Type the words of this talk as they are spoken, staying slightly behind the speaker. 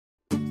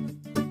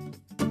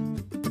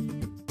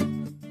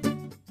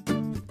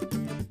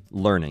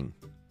Learning.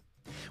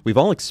 We've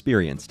all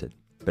experienced it,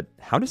 but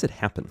how does it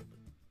happen?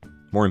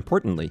 More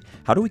importantly,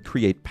 how do we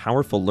create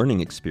powerful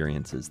learning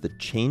experiences that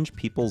change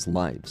people's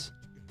lives?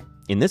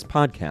 In this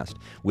podcast,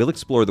 we'll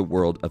explore the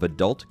world of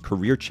adult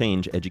career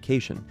change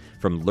education,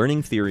 from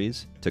learning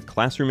theories to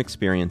classroom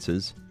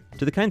experiences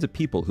to the kinds of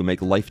people who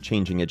make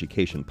life-changing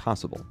education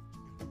possible.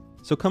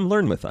 So come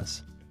learn with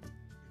us.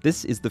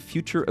 This is the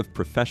future of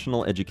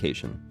professional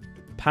education,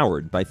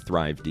 powered by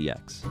Thrive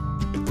DX.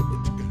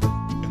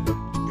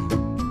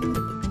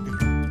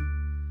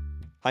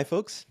 Hi,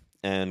 folks,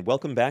 and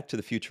welcome back to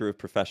the future of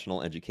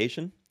professional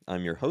education.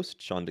 I'm your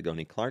host, Sean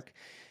Degoni-Clark,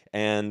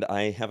 and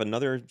I have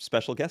another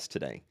special guest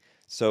today.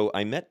 So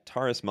I met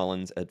Taris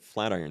Mullins at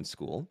Flatiron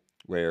School,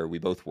 where we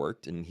both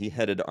worked, and he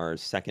headed our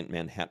second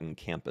Manhattan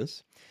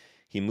campus.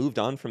 He moved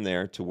on from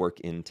there to work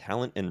in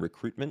talent and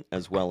recruitment,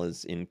 as well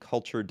as in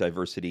culture,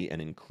 diversity,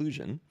 and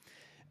inclusion.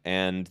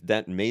 And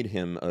that made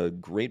him a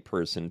great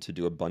person to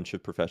do a bunch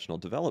of professional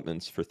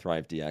developments for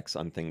Thrive DX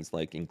on things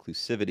like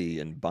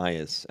inclusivity and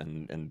bias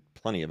and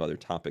plenty of other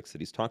topics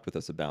that he's talked with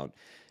us about.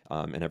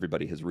 And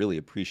everybody has really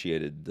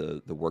appreciated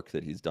the work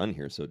that he's done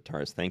here. So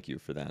Taris, thank you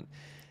for that.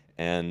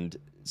 And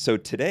so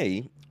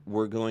today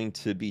we're going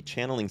to be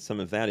channeling some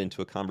of that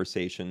into a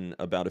conversation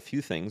about a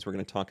few things. We're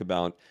going to talk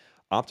about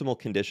optimal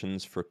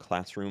conditions for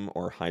classroom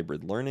or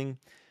hybrid learning.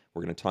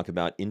 We're going to talk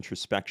about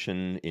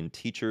introspection in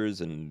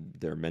teachers and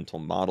their mental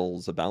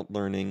models about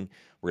learning.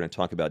 We're going to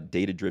talk about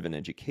data-driven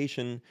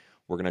education.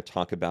 We're going to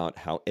talk about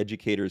how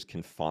educators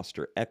can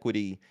foster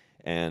equity,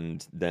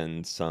 and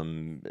then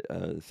some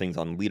things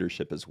on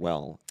leadership as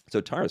well.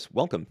 So Taris,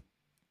 welcome.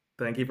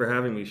 Thank you for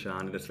having me,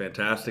 Sean. It is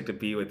fantastic to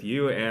be with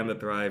you and the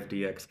Thrive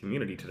DX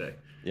community today.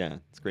 Yeah,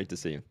 it's great to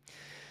see you.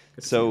 Good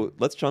to see So you.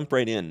 let's jump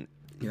right in.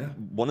 Yeah.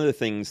 One of the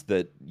things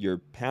that you're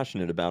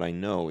passionate about, I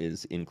know,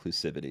 is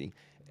inclusivity.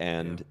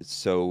 And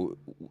so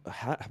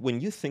when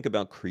you think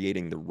about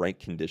creating the right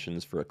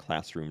conditions for a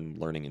classroom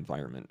learning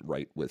environment,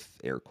 right, with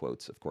air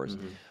quotes, of course,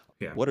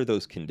 Yeah. what are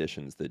those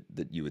conditions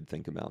that you would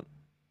think about?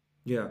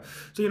 Yeah.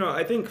 So,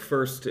 I think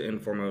first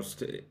and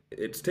foremost,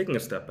 it's taking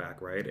a step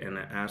back, right? And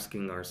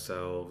asking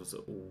ourselves,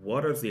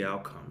 what is the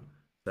outcome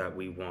that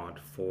we want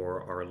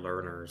for our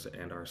learners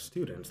and our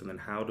students? And then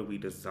how do we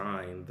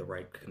design the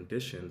right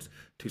conditions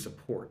to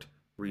support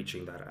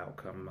reaching that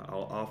outcome?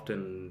 I'll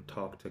often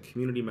talk to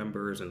community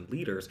members and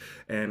leaders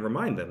and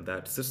remind them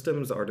that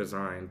systems are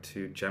designed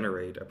to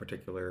generate a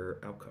particular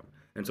outcome.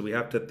 And so we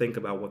have to think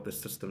about what the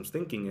system's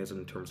thinking is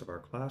in terms of our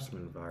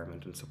classroom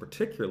environment. And so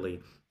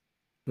particularly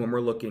when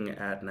we're looking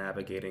at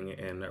navigating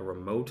in a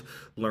remote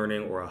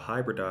learning or a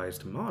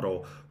hybridized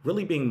model,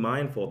 really being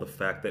mindful of the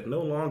fact that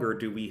no longer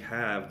do we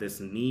have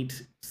this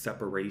neat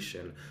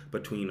separation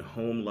between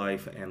home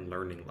life and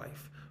learning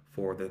life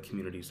for the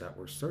communities that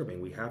we're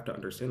serving. We have to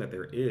understand that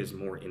there is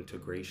more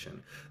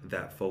integration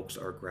that folks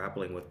are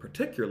grappling with,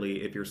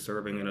 particularly if you're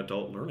serving an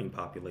adult learning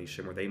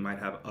population where they might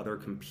have other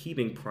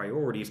competing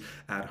priorities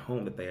at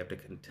home that they have to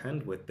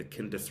contend with that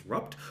can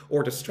disrupt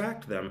or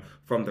distract them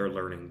from their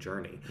learning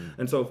journey.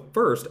 And so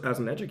first, as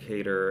an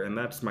educator, and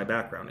that's my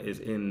background, is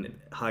in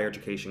higher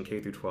education,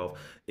 K through 12,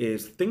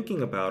 is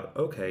thinking about,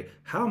 okay,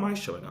 how am I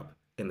showing up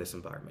in this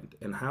environment,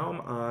 and how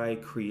am I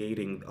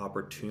creating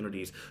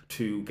opportunities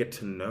to get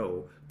to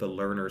know the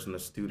learners and the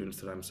students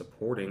that I'm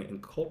supporting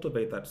and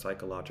cultivate that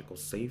psychological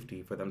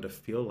safety for them to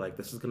feel like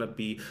this is going to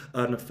be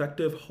an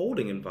effective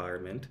holding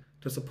environment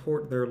to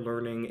support their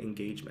learning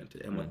engagement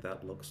and what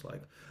that looks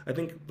like. I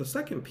think the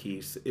second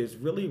piece is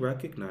really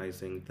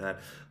recognizing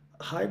that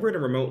hybrid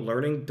and remote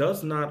learning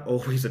does not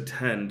always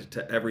attend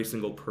to every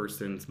single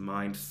person's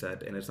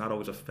mindset, and it's not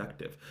always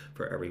effective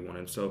for everyone.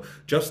 And so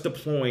just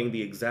deploying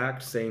the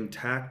exact same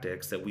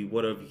tactics that we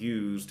would have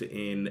used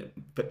in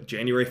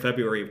January,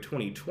 February of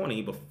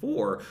 2020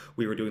 before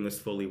we were doing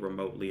this fully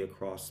remotely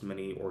across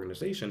many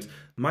organizations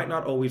might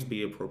not always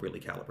be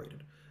appropriately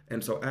calibrated.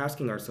 And so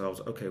asking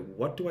ourselves, okay,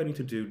 what do I need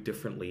to do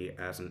differently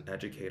as an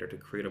educator to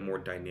create a more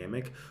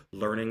dynamic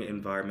learning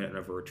environment in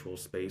a virtual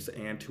space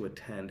and to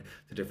attend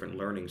to different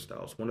learning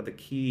styles? One of the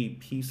key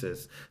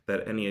pieces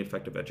that any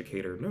effective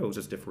educator knows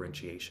is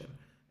differentiation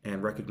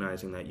and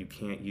recognizing that you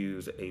can't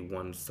use a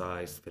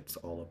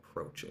one-size-fits-all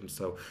approach. And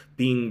so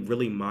being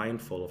really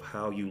mindful of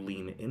how you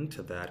lean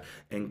into that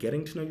and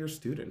getting to know your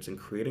students and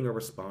creating a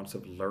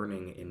responsive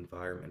learning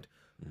environment.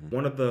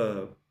 One of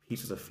the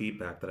pieces of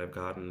feedback that I've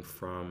gotten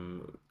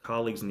from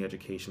colleagues in the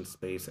education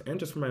space and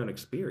just from my own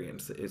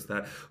experience is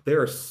that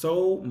there are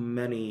so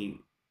many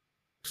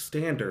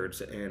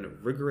standards and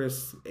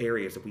rigorous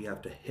areas that we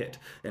have to hit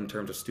in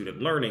terms of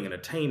student learning and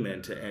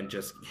attainment and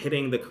just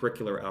hitting the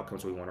curricular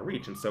outcomes we want to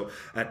reach. And so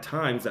at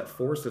times that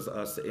forces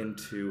us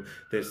into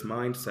this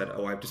mindset,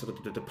 oh, I just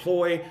have to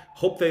deploy,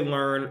 hope they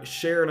learn,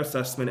 share an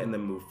assessment, and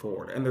then move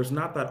forward. And there's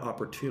not that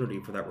opportunity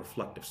for that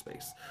reflective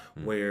space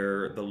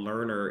where the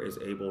learner is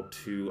able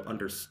to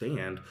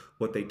understand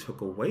what they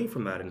took away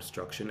from that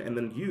instruction. And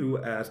then you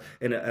as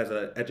an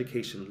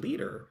education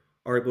leader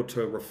are able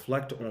to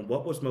reflect on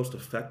what was most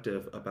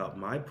effective about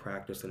my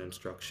practice and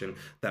instruction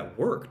that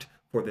worked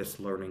for this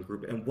learning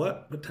group and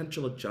what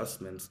potential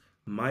adjustments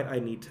might I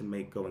need to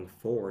make going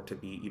forward to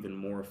be even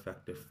more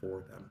effective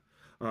for them?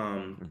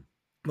 Um, Mm,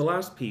 the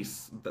last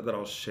piece that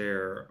I'll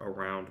share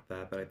around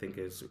that I think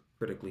is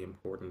critically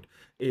important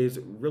is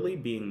really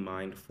being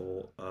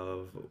mindful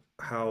of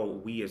how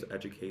we as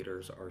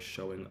educators are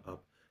showing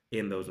up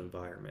in those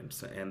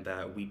environments, and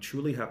that we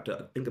truly have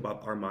to think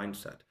about our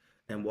mindset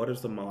and what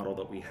is the model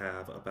that we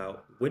have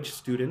about which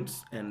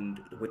students and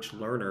which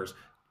learners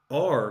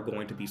are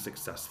going to be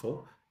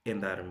successful in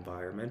that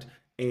environment,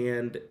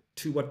 and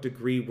to what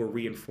degree we're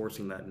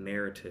reinforcing that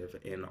narrative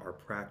in our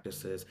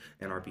practices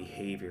and our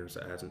behaviors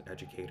as an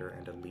educator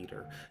and a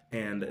leader.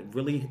 And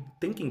really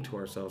thinking to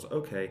ourselves,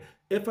 okay,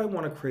 if I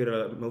want to create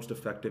a most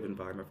effective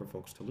environment for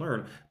folks to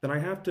learn, then I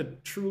have to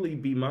truly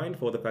be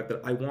mindful of the fact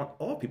that I want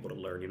all people to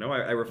learn.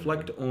 I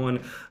reflect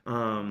mhm,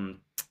 on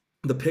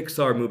the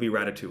Pixar movie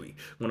Ratatouille,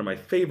 one of my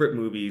favorite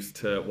movies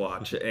to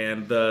watch,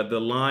 and the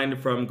line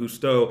from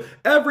Gusteau,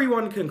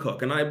 "Everyone can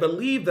cook," and I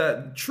believe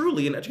that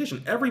truly in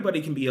education,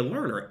 everybody can be a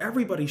learner.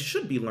 Everybody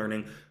should be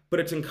learning, but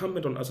it's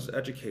incumbent on us as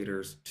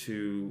educators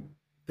to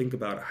think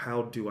about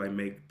how do I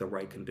make the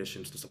right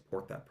conditions to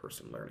support that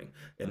person learning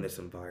in mm, this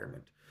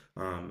environment.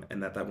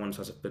 And that one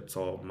size fits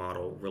all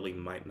model really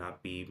might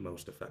not be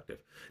most effective.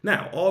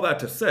 Now, all that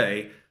to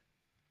say,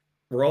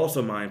 we're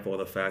also mindful of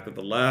the fact that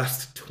the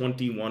last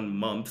 21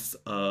 months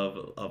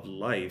of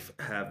life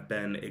have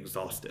been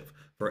exhaustive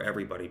for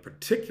everybody,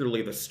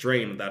 particularly the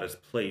strain that is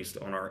placed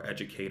on our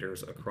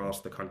educators mhm, across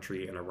the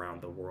country and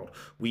around the world.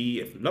 We,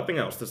 if nothing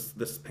else,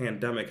 this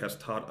pandemic has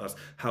taught us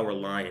how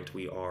reliant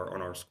we are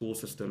on our school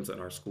systems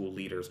and our school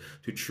leaders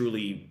to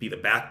truly be the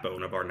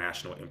backbone of our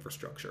national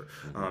infrastructure.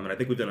 mhm, And I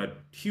think we've done a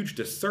huge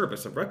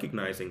disservice of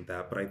recognizing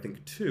that, but I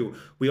think, too,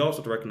 we also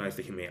have to recognize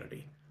the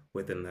humanity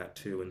within that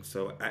too. And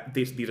so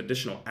these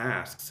additional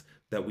asks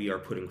that we are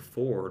putting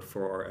forward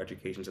for our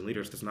educations and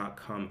leaders does not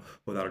come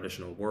without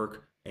additional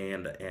work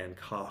and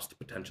cost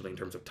potentially in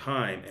terms of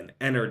time and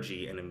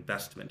energy and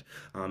investment.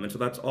 And so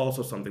that's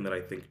also something that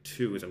I think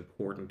too is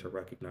important to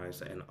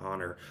recognize and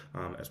honor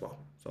as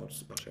well. So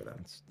I'll share that.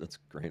 that's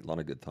great. A lot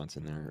of good thoughts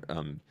in there.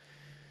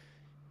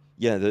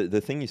 Yeah, the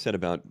thing you said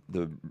about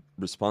the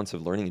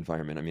responsive learning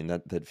environment, I mean,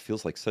 that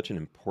feels like such an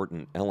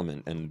important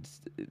element. And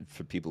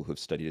for people who have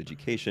studied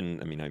education,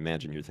 I mean, I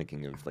imagine you're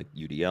thinking of like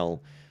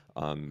UDL,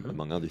 Mhm.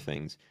 among other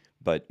things,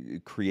 but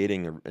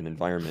creating an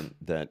environment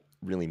that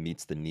really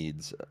meets the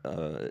needs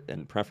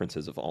and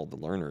preferences of all the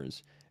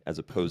learners, as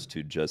opposed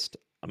to just,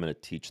 I'm going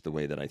to teach the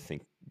way that I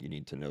think you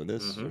need to know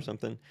this or Mhm.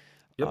 something.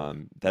 Yep.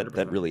 That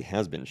 100%. really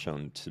has been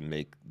shown to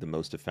make the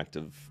most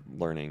effective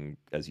learning,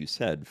 as you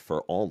said,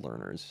 for all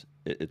learners.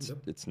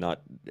 Yep. It's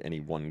not any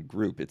one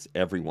group. It's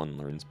everyone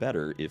learns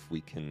better if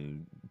we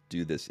can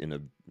do this in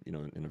a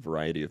in a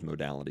variety of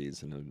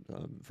modalities and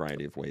a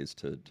variety of ways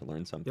to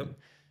learn Yep. something.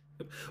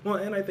 Well,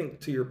 and I think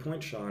to your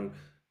point, Sean,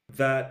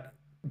 that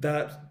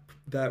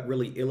that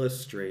really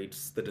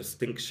illustrates the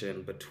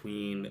distinction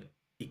between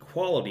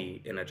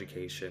equality in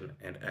education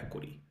and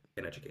equity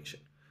in education.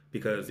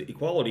 Because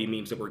equality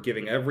means that we're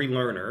giving every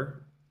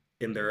learner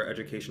in their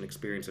education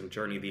experience and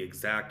journey the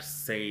exact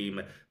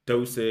same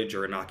dosage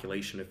or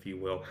inoculation, if you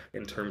will,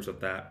 in terms of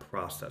that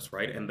process,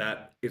 right? And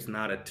that is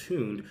not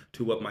attuned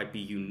to what might be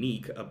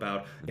unique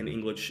about an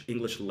Hmm.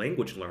 English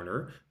language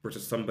learner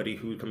versus somebody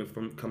who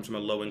comes from a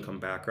low income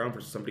background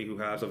versus somebody who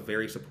has a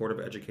very supportive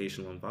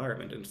educational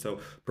environment. And so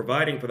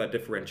providing for that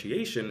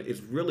differentiation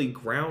is really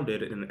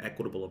grounded in an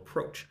equitable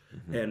approach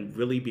Hmm. and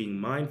really being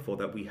mindful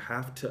that we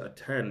have to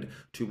attend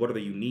to what are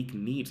the unique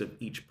needs of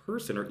each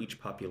person or each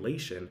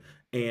population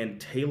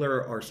and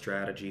tailor our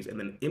strategies and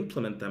then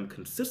implement them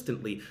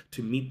consistently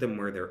to meet them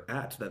where they're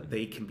at so that Hmm.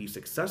 they can be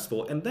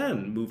successful and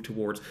then move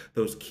towards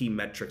those key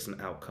metrics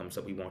and outcomes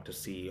that we want to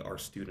see our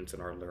students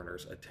and our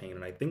learners attain.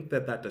 And I think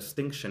that that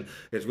distinction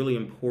is really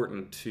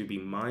important to be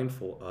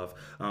mindful of,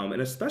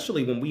 and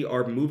especially when we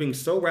are moving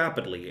so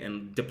rapidly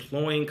and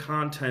deploying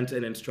content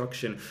and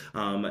instruction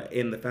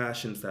in the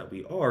fashions that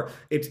we are,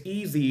 it's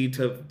easy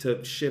to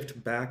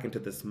shift back into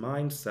this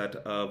mindset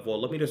of, well,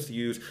 let me just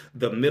use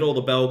the middle of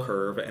the bell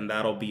curve and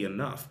that'll be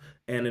enough.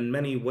 And in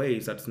many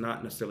ways, that's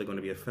not necessarily going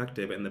to be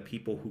effective. And the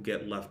people who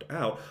get left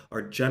out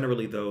are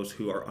generally those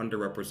who are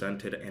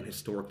underrepresented and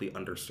historically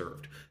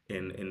underserved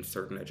in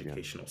certain Yeah.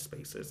 educational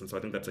spaces. And so I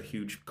think that's a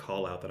huge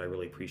call out that I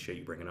really appreciate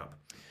you bringing up.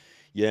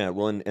 Yeah,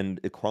 well, and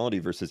equality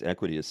versus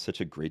equity is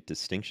such a great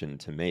distinction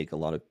to make. A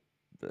lot of,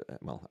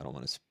 well, I don't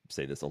want to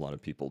say this, a lot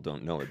of people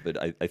don't know it, but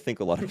I think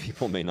a lot of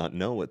people may not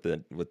know what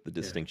the Yeah.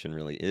 distinction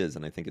really is,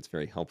 and I think it's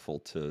very helpful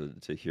to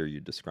hear you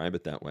describe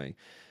it that way.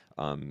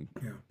 Um,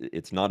 Yeah.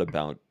 it's not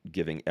about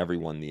giving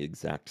everyone the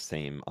exact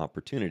same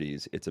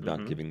opportunities. It's about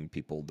Mm-hmm. giving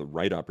people the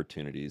right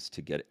opportunities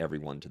to get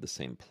everyone to the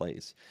same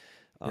place.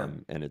 Yeah.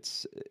 And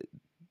it's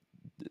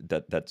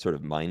that sort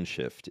of mind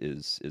shift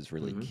is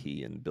really Mm-hmm.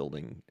 key in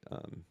building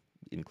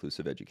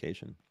inclusive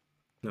education.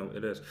 No,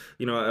 it is.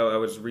 I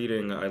was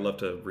reading, I love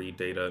to read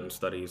data and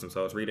studies, and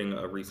so I was reading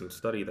a recent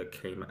study that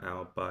came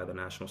out by the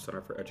National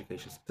Center for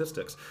Education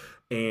Statistics,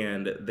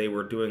 and they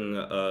were doing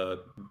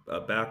a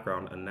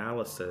background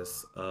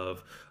analysis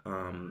of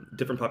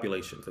different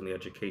populations in the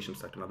education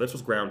sector. Now, this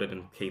was grounded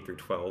in K through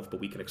 12, but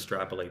we can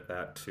extrapolate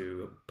that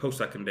to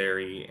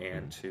post-secondary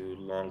and Mhm. to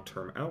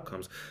long-term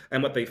outcomes.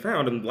 And what they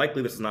found, and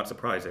likely this is not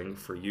surprising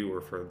for you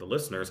or for the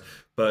listeners,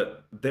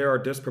 but there are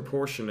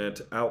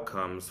disproportionate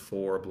outcomes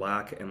for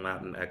Black and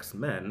Latinx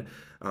men,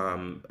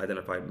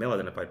 male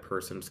identified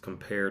persons,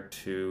 compared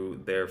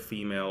to their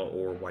female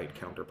or white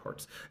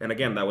counterparts. And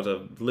again, that was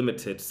a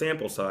limited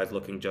sample size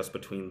looking just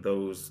between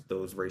those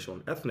racial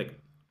and ethnic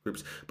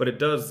groups, but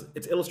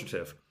it's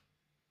illustrative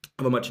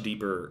of a much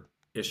deeper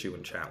issue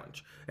and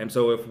challenge. And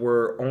so if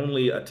we're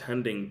only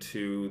attending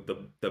to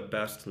the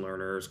best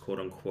learners, quote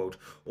unquote,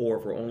 or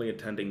if we're only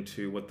attending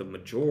to what the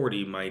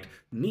majority might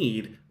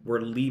need,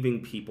 we're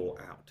leaving people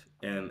out.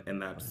 And Right.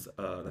 that's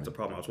a Right.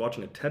 problem. I was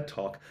watching a TED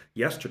talk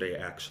yesterday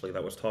actually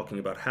that was talking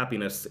about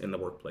happiness in the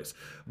workplace.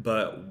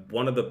 But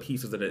one of the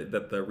pieces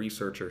that the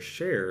researcher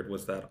shared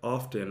was that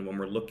often when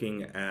we're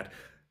looking at,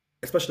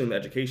 especially in the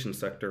education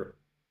sector,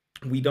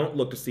 we don't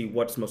look to see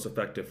what's most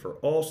effective for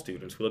all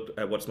students. We look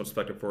at what's most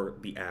effective for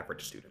the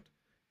average student.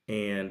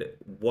 And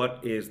what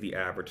is the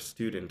average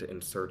student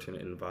in certain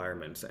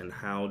environments, and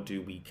how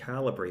do we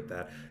calibrate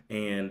that?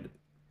 And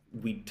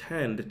we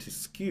tend to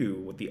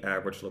skew what the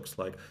average looks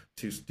like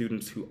to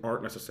students who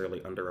aren't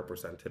necessarily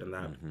underrepresented, and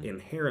that Hmm.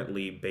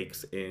 inherently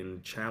bakes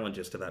in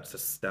challenges to that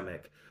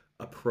systemic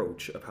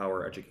approach of how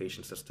our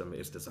education system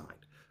is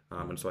designed.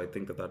 And so I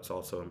think that that's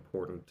also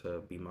important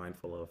to be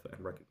mindful of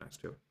and recognize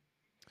too.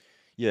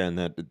 Yeah, and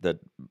that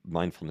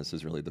mindfulness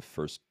is really the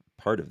first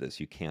part of this.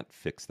 You can't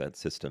fix that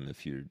system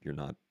if you're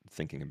not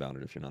thinking about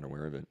it, if you're not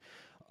aware of it.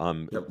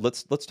 Yep.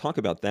 Let's talk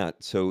about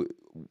that. So,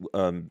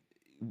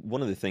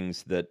 one of the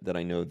things that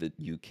I know that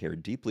you care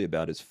deeply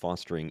about is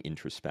fostering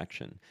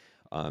introspection.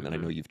 And I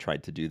know Hmm. you've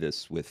tried to do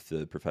this with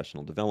the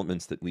professional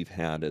developments that we've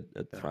had at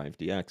Yeah. Thrive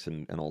DX,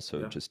 and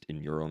also Yeah. just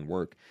in your own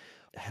work.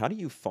 How do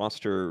you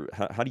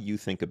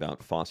think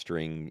about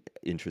fostering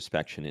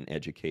introspection in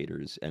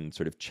educators and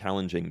sort of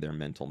challenging their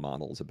mental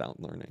models about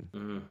learning?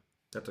 Mm,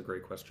 that's a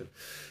great question.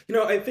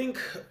 I think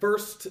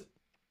first,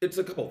 it's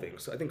a couple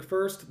things. I think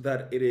first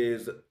that it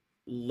is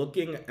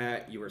looking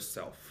at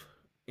yourself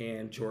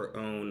and your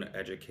own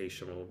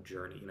educational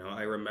journey.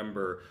 I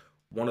remember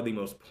one of the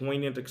most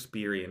poignant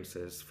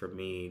experiences for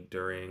me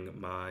during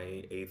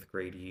my eighth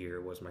grade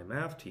year was my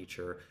math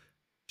teacher.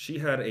 She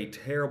had a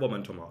terrible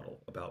mental model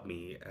about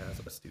me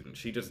as a student.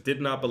 She just did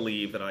not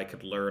believe that I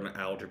could learn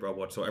algebra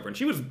whatsoever. And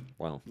she was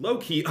Wow. low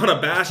key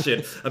unabashed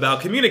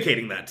about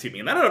communicating that to me.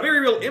 And that had a very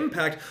real Mm.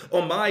 impact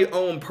on my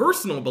own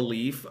personal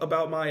belief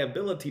about my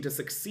ability to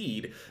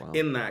succeed Wow.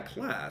 in that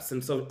class.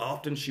 And so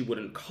often she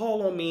wouldn't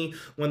call on me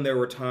when there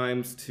were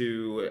times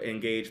to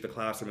engage the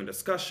classroom in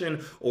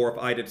discussion, or if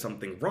I did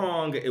something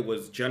wrong, it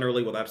was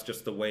generally, well, that's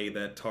just the way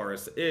that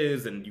Taurus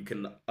is. And you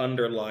can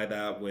underlie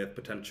that with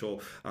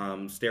potential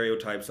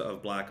stereotypes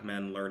of black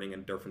men learning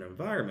in different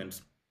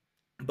environments.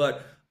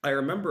 But I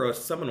remember a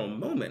seminal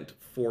moment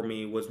for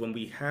me was when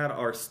we had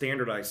our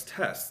standardized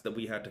tests that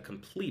we had to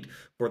complete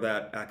for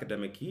that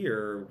academic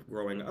year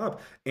growing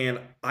up.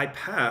 And I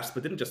passed,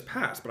 but didn't just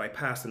pass, but I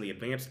passed in the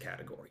advanced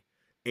category.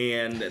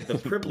 And the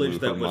privilege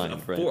Blew her that was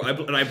mind, right?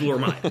 afforded, and I blew her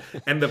mind.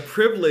 And the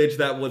privilege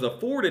that was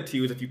afforded to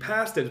you is if you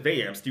passed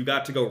advanced, you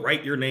got to go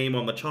write your name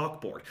on the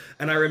chalkboard.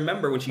 And I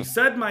remember when she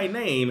said my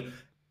name,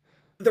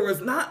 there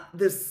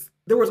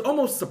was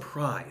almost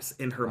surprise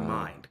in her Wow.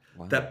 mind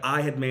Wow. that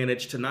I had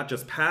managed to not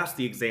just pass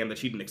the exam that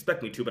she didn't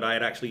expect me to, but I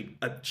had actually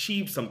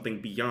achieved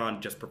something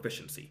beyond just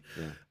proficiency.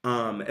 Yeah.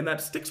 And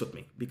that sticks with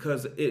me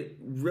because it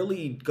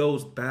really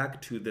goes back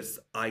to this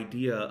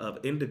idea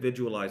of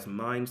individualized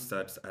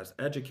mindsets as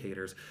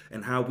educators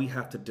and how we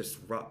have to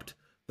disrupt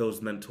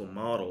those mental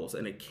models.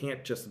 And it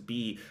can't just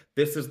be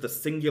this is the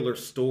singular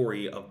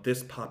story of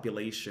this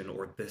population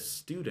or this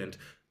student.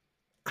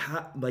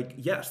 Like,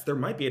 yes, there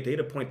might be a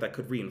data point that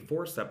could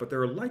reinforce that, but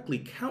there are likely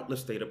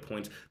countless data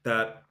points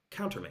that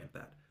countermand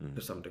that Mm.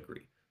 to some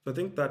degree. So I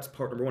think that's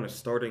part number one, is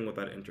starting with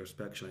that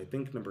introspection. I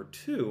think number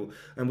two,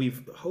 and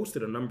we've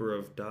hosted a number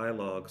of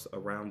dialogues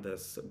around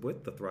this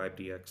with the Thrive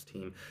DX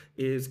team,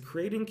 is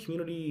creating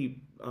community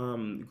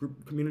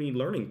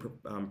learning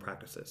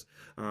practices.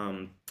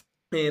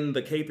 In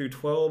the K through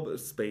 12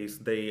 space,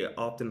 they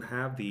often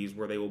have these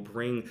where they will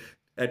bring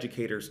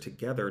educators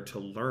together to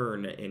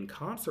learn in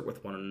concert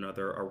with one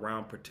another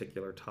around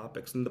particular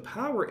topics. And the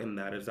power in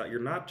that is that you're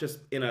not just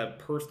in a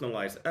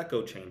personalized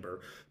echo chamber,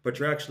 but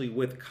you're actually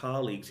with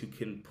colleagues who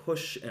can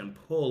push and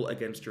pull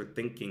against your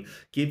thinking,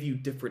 give you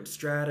different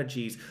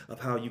strategies of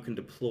how you can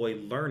deploy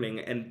learning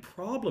and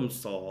problem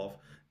solve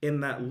in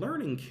that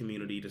learning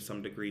community to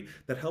some degree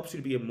that helps you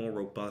to be a more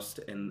robust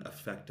and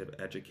effective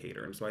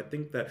educator. And so I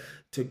think that,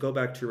 to go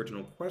back to your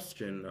original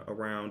question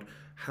around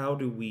how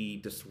do we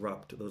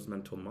disrupt those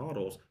mental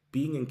models,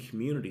 being in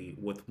community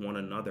with one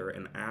another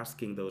and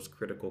asking those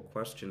critical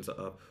questions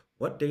of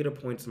what data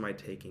points am I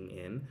taking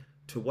in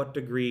To what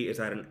degree is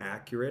that an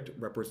accurate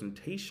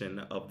representation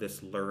of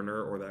this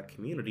learner or that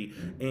community?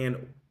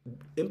 And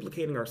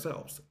implicating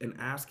ourselves and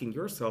asking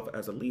yourself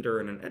as a leader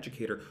and an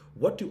educator,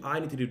 what do I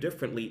need to do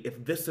differently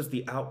if this is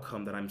the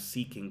outcome that I'm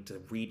seeking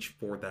to reach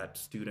for that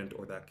student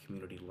or that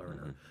community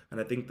learner? Hmm.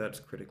 And I think that's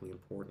critically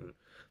important.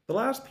 The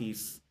last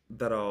piece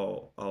that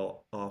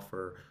I'll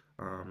offer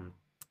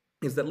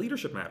is that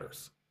leadership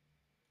matters.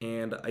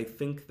 And I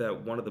think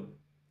that one of the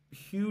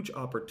huge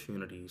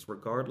opportunities,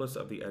 regardless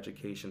of the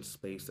education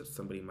space that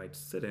somebody might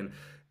sit in,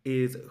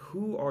 is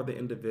who are the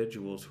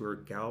individuals who are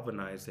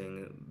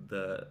galvanizing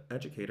the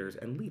educators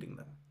and leading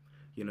them.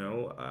 You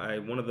know, I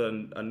one of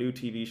the a new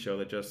TV show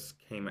that just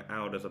came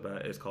out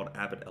is called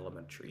Abbott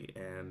Elementary,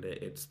 and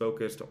it's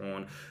focused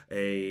on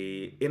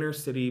a inner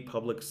city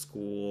public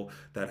school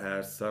that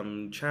has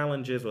some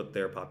challenges with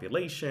their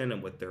population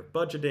and with their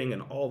budgeting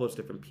and all those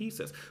different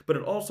pieces. But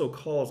it also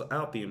calls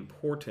out the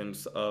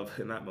importance of,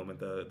 in that moment,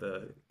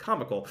 the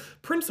comical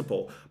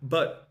principle.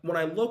 But when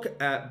I look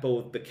at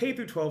both the K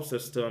through 12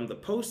 system, the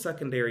post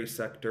secondary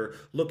sector,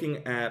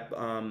 looking at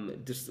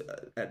just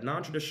at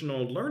non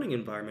traditional learning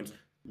environments,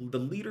 the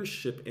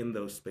leadership in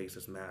those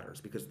spaces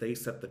matters because they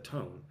set the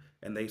tone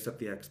and they set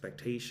the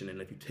expectation.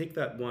 And if you take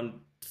that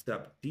one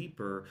step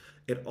deeper,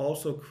 it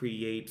also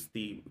creates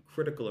the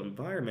critical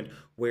environment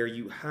where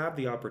you have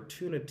the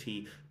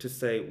opportunity to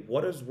say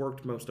what has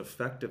worked most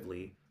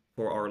effectively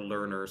for our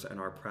learners and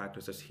our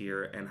practices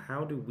here, and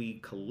how do we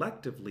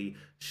collectively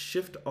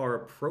shift our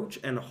approach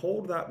and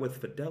hold that with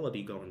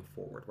fidelity going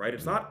forward, right?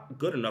 It's not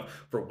good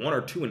enough for one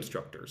or two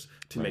instructors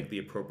to Right. make the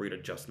appropriate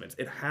adjustments.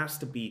 It has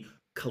to be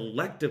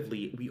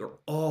collectively, we are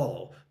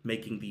all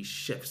making these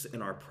shifts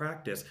in our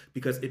practice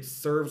because it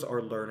serves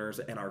our learners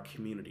and our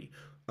community.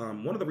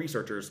 One of the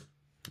researchers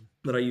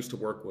that I used to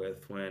work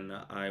with when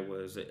I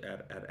was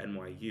at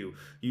NYU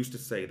used to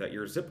say that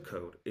your zip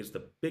code is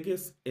the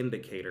biggest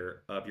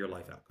indicator of your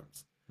life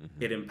outcomes. Hmm.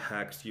 It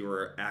impacts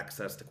your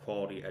access to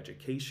quality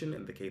education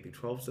in the K through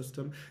 12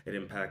 system. It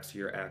impacts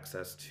your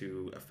access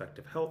to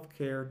effective health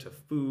care, to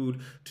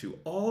food, to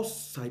all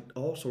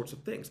sorts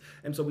of things.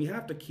 And so we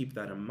have to keep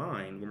that in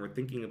mind when we're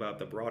thinking about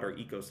the broader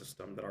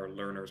ecosystem that our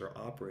learners are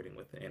operating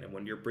within. And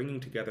when you're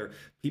bringing together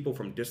people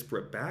from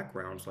disparate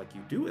backgrounds like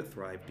you do at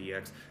Thrive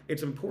DX,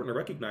 it's important to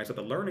recognize that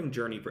the learning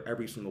journey for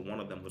every single one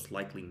of them was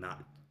likely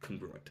not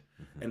congruent.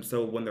 Hmm. And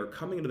so when they're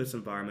coming into this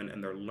environment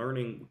and they're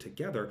learning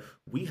together,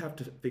 we have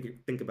to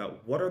think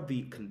about what are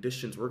the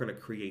conditions we're going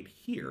to create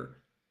here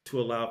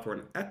to allow for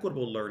an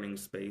equitable learning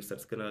space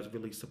that's going to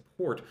really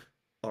support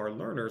our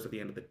learners at the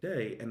end of the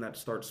day. And that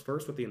starts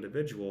first with the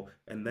individual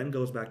and then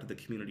goes back to the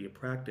community of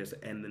practice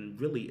and then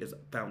really is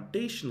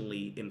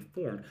foundationally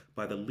informed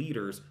by the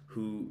leaders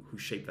who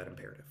shape that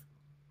imperative.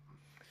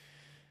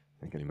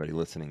 I think anybody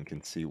listening can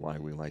see why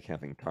we like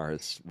having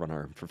Taris run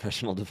our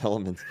professional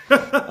developments.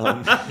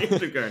 Um,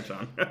 Keep going,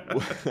 Sean.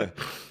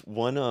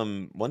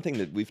 one thing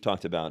that we've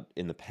talked about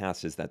in the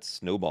past is that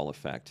snowball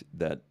effect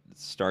that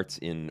starts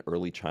in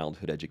early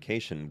childhood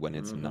education when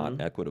it's not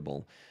Mm-hmm.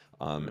 equitable,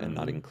 and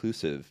not Mm-hmm.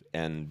 inclusive,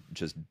 and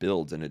just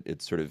builds, and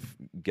it sort of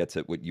gets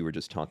at what you were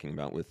just talking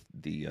about with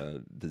the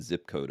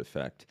zip code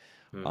effect.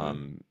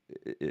 Mm-hmm.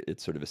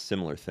 It's sort of a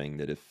similar thing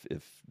that if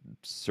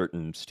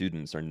certain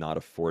students are not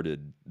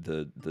afforded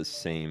the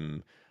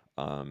same,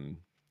 um,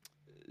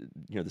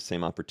 the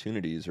same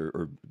opportunities,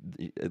 or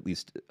at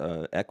least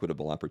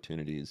equitable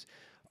opportunities,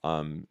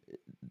 um,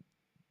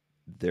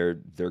 they're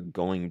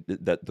going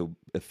that the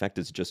effect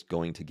is just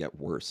going to get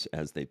worse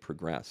as they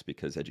progress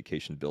because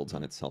education builds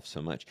on itself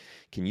so much.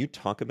 Can you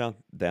talk about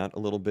that a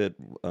little bit?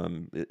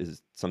 Is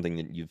it something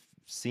that you've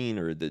seen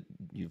or that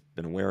you've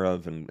been aware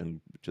of,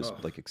 and just Oh,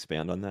 like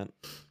expand on that?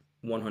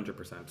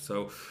 100%.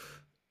 So,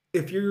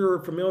 if you're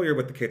familiar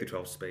with the K through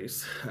 12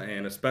 space,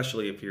 and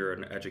especially if you're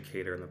an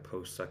educator in the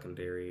post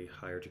secondary,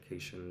 higher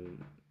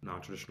education,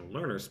 non traditional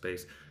learner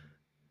space,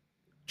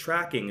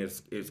 tracking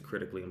is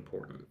critically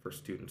important for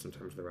students in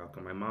terms of their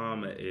outcome. My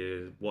mom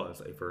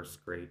was a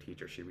first grade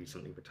teacher. She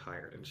recently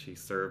retired and she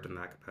served in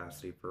that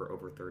capacity for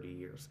over 30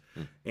 years.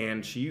 Mm.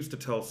 And she used to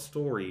tell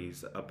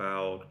stories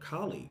about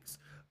colleagues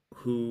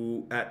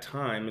who at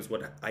times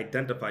would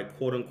identify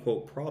quote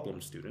unquote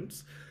problem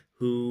students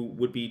who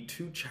would be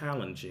too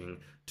challenging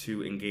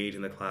to engage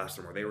in the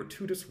classroom, or they were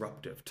too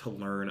disruptive to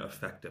learn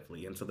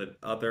effectively, and so that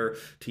other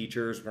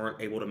teachers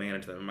weren't able to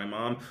manage them. And my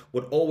mom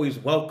would always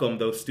welcome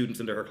those students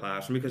into her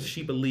classroom because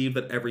she Mhm. believed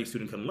that every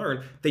student can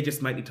learn. They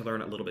just might need to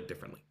learn a little bit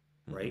differently,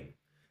 Mhm. right?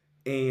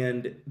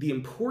 And the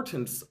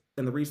importance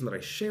and the reason that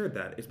I shared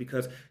that is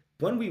because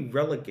when we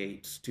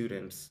relegate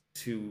students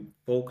to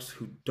folks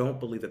who don't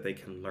believe that they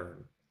can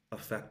learn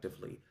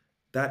effectively,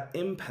 that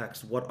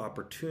impacts what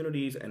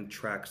opportunities and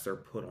tracks they're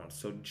put on.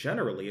 So,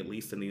 generally, at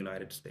least in the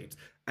United States,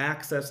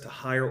 Access to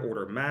higher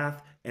order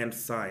math and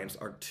science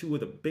are two of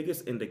the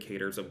biggest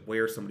indicators of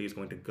where somebody is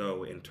going to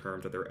go in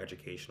terms of their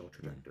educational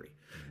trajectory.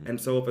 Mm-hmm.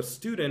 And so if a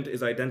student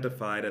is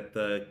identified at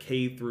the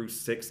K through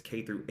 6,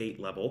 K through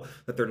 8 level,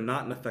 that they're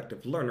not an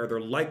effective learner,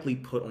 they're likely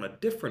put on a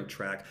different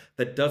track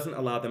that doesn't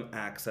allow them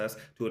access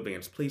to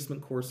advanced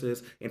placement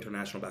courses,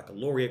 international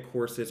baccalaureate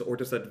courses, or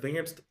just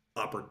advanced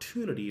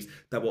opportunities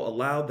that will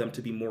allow them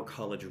to be more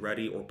college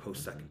ready or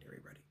post-secondary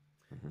ready.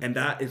 And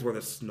that is where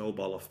the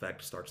snowball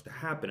effect starts to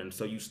happen. And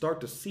so you start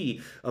to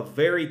see a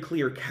very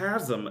clear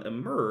chasm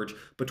emerge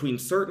between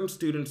certain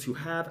students who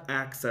have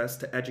access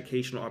to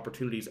educational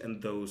opportunities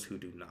and those who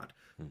do not.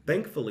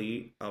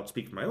 Thankfully, I'll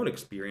speak from my own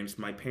experience,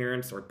 my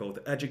parents are both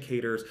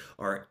educators,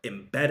 are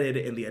embedded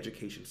in the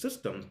education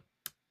system.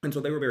 And so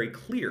they were very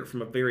clear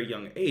from a very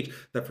young age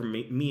that for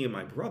me and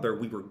my brother,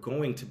 we were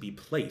going to be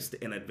placed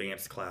in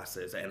advanced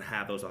classes and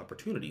have those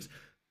opportunities.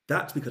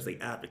 That's because they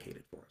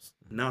advocated for us,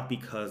 not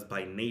because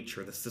by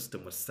nature the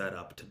system was set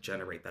up to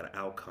generate that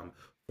outcome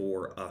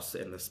for us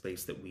in the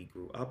space that we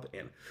grew up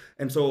in.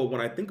 And so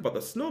when I think about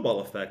the snowball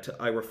effect,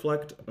 I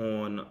reflect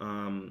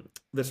on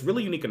this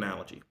really unique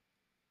analogy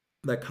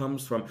that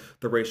comes from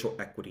the Racial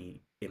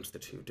Equity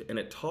Institute, and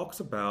it talks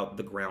about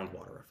the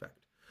groundwater effect.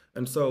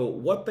 And so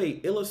what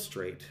they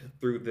illustrate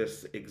through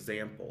this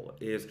example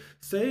is,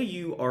 say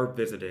you are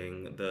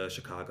visiting the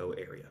Chicago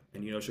area,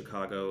 and you know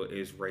Chicago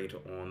is right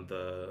on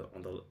the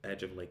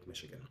edge of Lake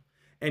Michigan,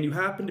 and you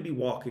happen to be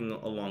walking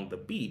along the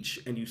beach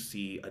and you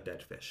see a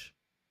dead fish.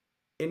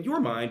 In your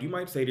mind, you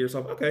might say to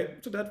yourself, okay,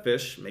 it's a dead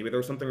fish. Maybe there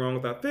was something wrong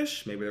with that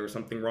fish. Maybe there was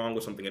something wrong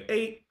with something it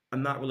ate.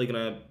 I'm not really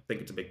gonna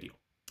think it's a big deal.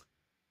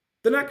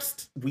 The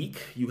next week,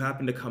 you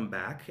happen to come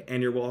back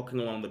and you're walking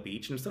along the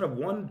beach, and instead of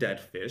one dead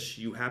fish,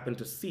 you happen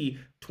to see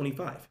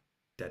 25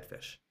 dead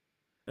fish.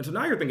 And so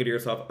now you're thinking to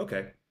yourself,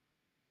 okay,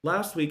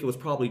 last week it was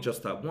probably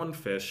just that one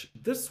fish.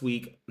 This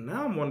week,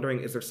 now I'm wondering,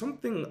 is there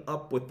something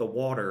up with the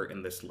water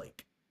in this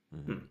lake?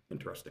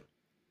 Interesting.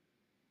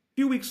 A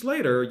few weeks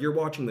later, you're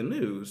watching the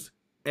news,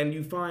 and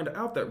you find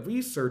out that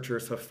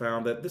researchers have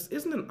found that this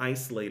isn't an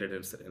isolated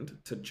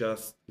incident to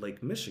just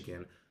Lake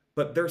Michigan,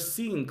 but they're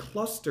seeing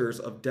clusters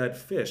of dead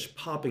fish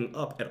popping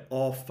up at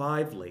all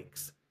 5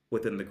 lakes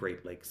within the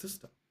Great Lakes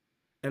system.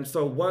 And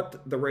so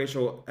what the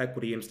Racial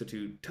Equity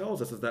Institute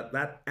tells us is that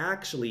that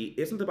actually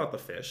isn't about the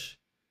fish,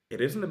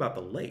 it isn't about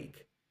the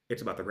lake,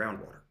 it's about the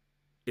groundwater.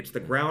 It's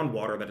the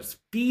groundwater that is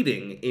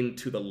feeding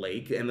into the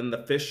lake, and then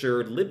the fish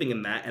are living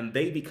in that, and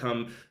they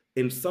become,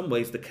 in some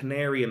ways, the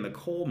canary in the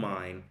coal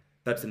mine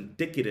that's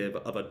indicative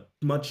of a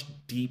much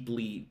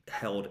deeply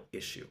held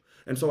issue.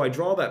 And so I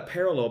draw that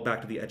parallel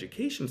back to the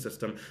education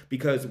system,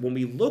 because when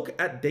we look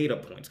at data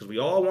points, because we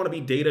all want to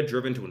be data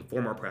driven to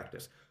inform our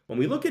practice, when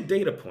we look at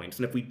data points,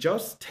 and if we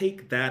just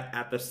take that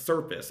at the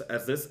surface,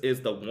 as this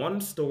is the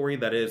one story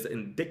that is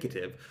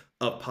indicative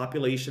of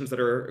populations that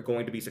are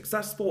going to be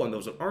successful and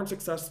those that aren't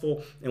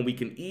successful, and we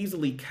can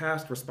easily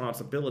cast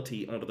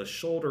responsibility onto the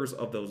shoulders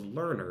of those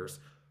learners,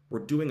 we're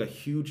doing a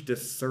huge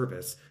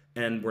disservice,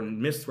 and we're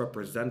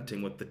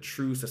misrepresenting what the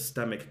true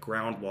systemic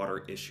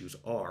groundwater issues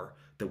are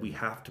that we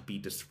have to be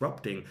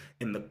disrupting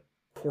in the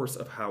course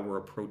of how we're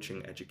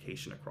approaching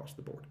education across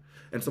the board.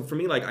 And so for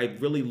me, like, I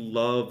really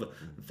love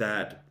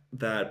that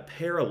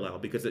parallel,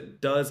 because it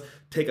does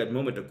take a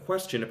moment to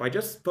question. If I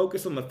just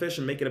focus on the fish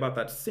and make it about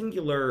that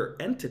singular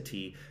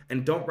entity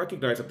and don't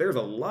recognize that there's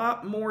a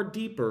lot more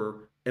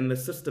deeper in the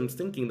system's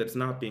thinking that's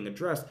not being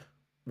addressed,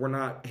 we're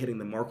not hitting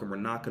the mark, and we're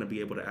not going to be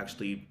able to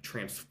actually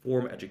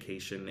transform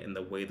education in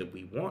the way that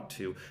we want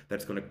to,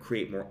 that's going to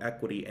create more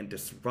equity and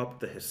disrupt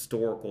the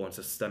historical and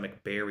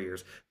systemic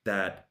barriers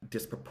that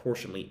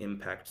disproportionately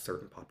impact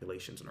certain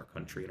populations in our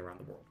country and around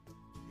the world.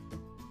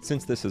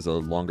 Since this is a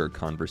longer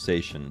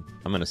conversation,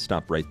 I'm going to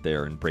stop right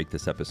there and break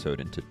this episode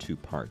into 2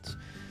 parts.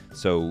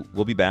 So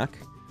we'll be back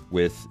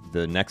with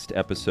the next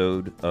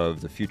episode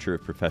of The Future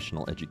of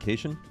Professional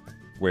Education,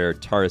 where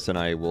Taris and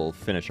I will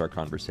finish our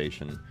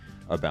conversation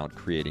about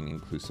creating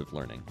inclusive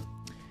learning.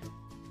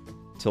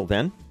 Till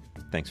then,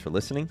 thanks for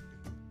listening,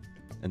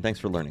 and thanks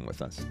for learning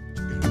with us.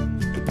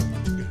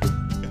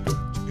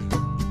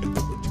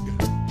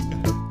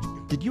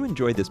 Did you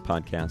enjoy this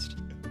podcast?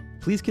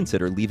 Please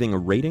consider leaving a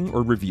rating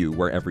or review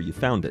wherever you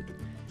found it,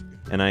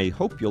 and I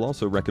hope you'll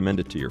also recommend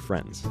it to your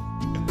friends.